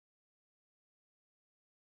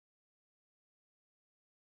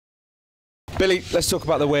Billy, let's talk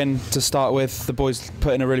about the win to start with. The boys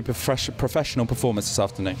put in a really professional performance this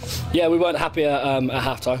afternoon. Yeah, we weren't happy at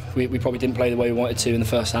half-time. We probably didn't play the way we wanted to in the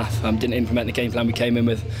first half. Didn't implement the game plan we came in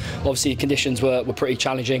with. Obviously, conditions were pretty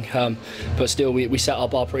challenging, but still we set our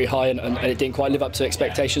bar pretty high and it didn't quite live up to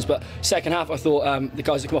expectations. But second half, I thought the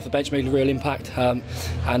guys that come off the bench made a real impact.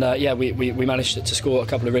 Yeah, we managed to score a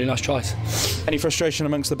couple of really nice tries. Any frustration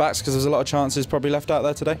amongst the backs because there's a lot of chances probably left out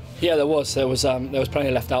there today? Yeah, there was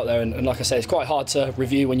plenty left out there, and like I say, it's quite hard to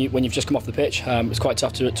review when you've just come off the pitch. It's quite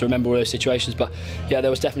tough to remember all those situations, but yeah,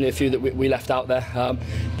 there was definitely a few that we left out there.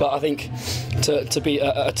 But I think to beat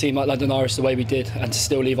a team like London Irish the way we did and to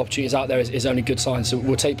still leave opportunities out there is only good signs. So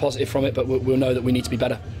we'll take positive from it, but we'll know that we need to be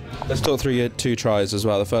better. Let's talk through your 2 tries as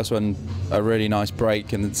well. The first one, a really nice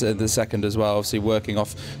break, and the second as well, obviously working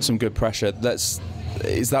off some good pressure.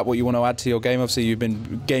 Is that what you want to add to your game? Obviously, you've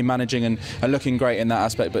been game managing and looking great in that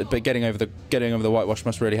aspect, but getting over the whitewash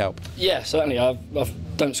must really help. Yeah, certainly. I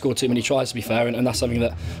don't score too many tries, to be fair, and that's something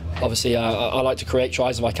that obviously I like to create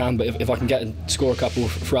tries if I can. But if I can get and score a couple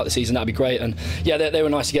throughout the season, that'd be great. And yeah, they were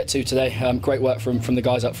nice to get to today. Great work from the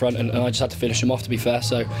guys up front, and I just had to finish them off, to be fair.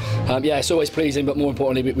 So yeah, it's always pleasing, but more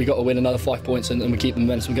importantly, we got to win another 5 points and we keep the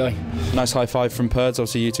momentum going. Nice high five from Purds.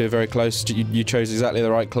 Obviously, you two are very close. You chose exactly the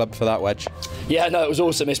right club for that wedge. Yeah, no, it was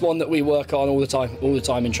awesome. It's one that we work on all the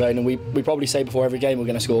time in training. We probably say before every game we're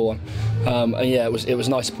going to score one. And yeah, it was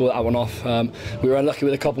nice to pull that one off. We were unlucky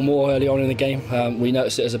with a couple more early on in the game. We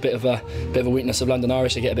noticed it as a bit of a weakness of London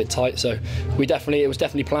Irish to get a bit tight. So it was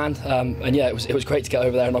definitely planned. And yeah, it was great to get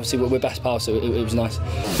over there. And obviously we're best pals, so it was nice.